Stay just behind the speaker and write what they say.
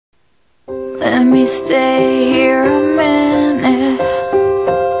Let me stay here a minute.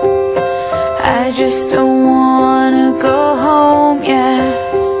 I just don't wanna go home yet.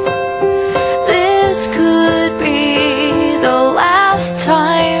 This could be the last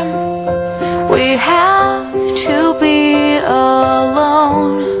time we have to be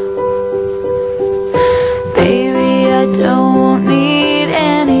alone. Baby, I don't need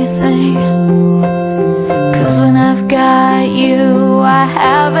anything, 'cause when I've got you, I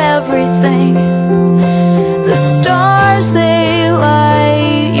have everything. The stars, they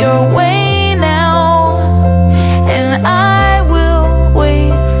light your way now, and I will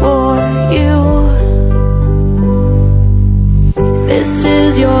wait for you. This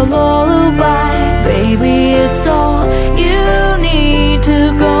is your lullaby, baby, it's all you need to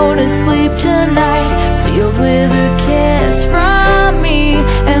go to sleep tonight, sealed with a kiss from me.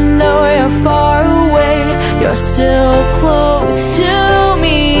 And though you're far away, you're still close to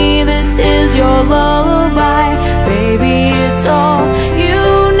me. This is your lullaby, baby, it's all you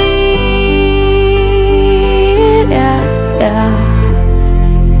need. Yeah, yeah.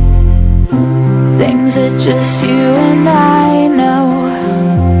 Things that just you and I know,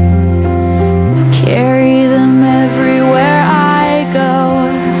 carry them everywhere I go.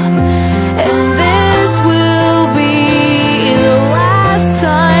 And this will be the last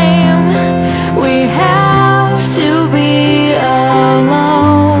time we have to be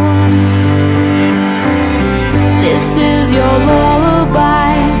alone. This is your lullaby,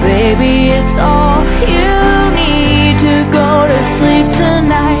 baby, it's all you need to go to sleep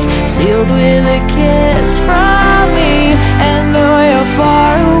tonight, sealed with a kiss from me. And though you're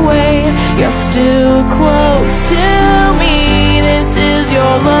far away, you're still close to me. This is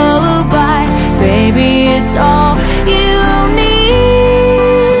your lullaby, baby, it's all you need.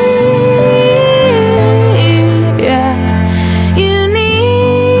 Yeah, you need.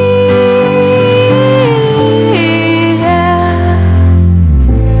 Yeah.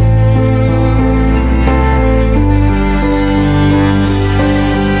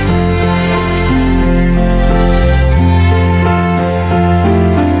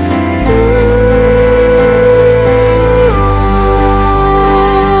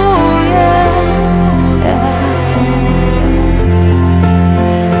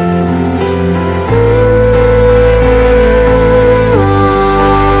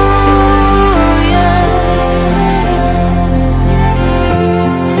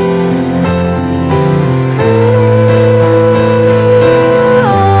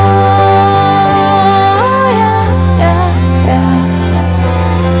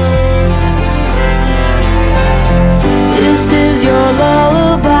 This is your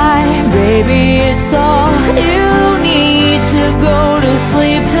lullaby, baby, it's all